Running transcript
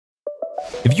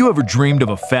Have you ever dreamed of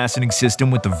a fastening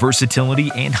system with the versatility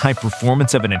and high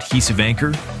performance of an adhesive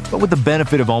anchor, but with the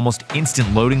benefit of almost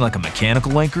instant loading like a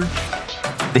mechanical anchor?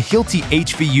 The Hilti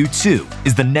HVU2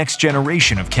 is the next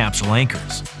generation of capsule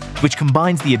anchors, which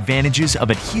combines the advantages of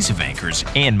adhesive anchors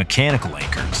and mechanical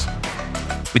anchors.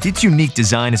 With its unique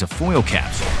design as a foil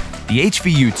capsule, the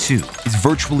HVU2 is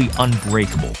virtually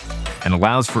unbreakable and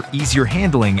allows for easier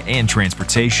handling and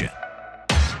transportation.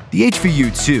 The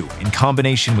HVU2, in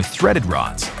combination with threaded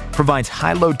rods, provides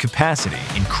high load capacity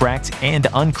in cracked and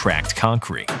uncracked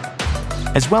concrete,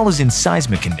 as well as in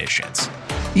seismic conditions,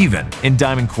 even in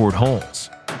diamond cored holes.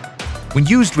 When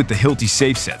used with the Hilti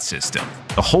SafeSet system,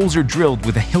 the holes are drilled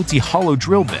with a Hilti hollow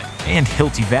drill bit and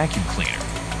Hilti vacuum cleaner,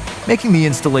 making the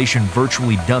installation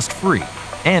virtually dust-free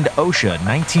and OSHA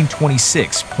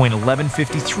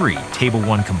 1926.1153 Table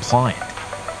 1 compliant.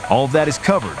 All of that is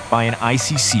covered by an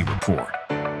ICC report.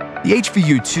 The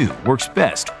HVU2 works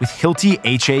best with Hilti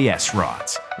HAS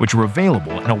rods, which are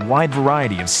available in a wide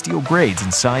variety of steel grades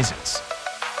and sizes.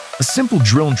 A simple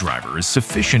drill driver is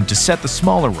sufficient to set the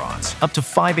smaller rods up to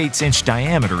 5/8 inch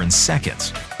diameter in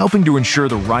seconds, helping to ensure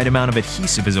the right amount of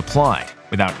adhesive is applied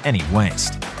without any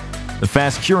waste. The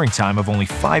fast curing time of only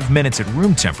 5 minutes at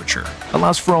room temperature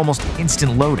allows for almost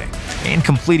instant loading and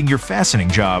completing your fastening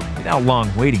job without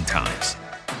long waiting times.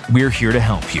 We're here to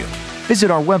help you.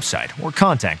 Visit our website or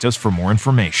contact us for more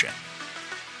information.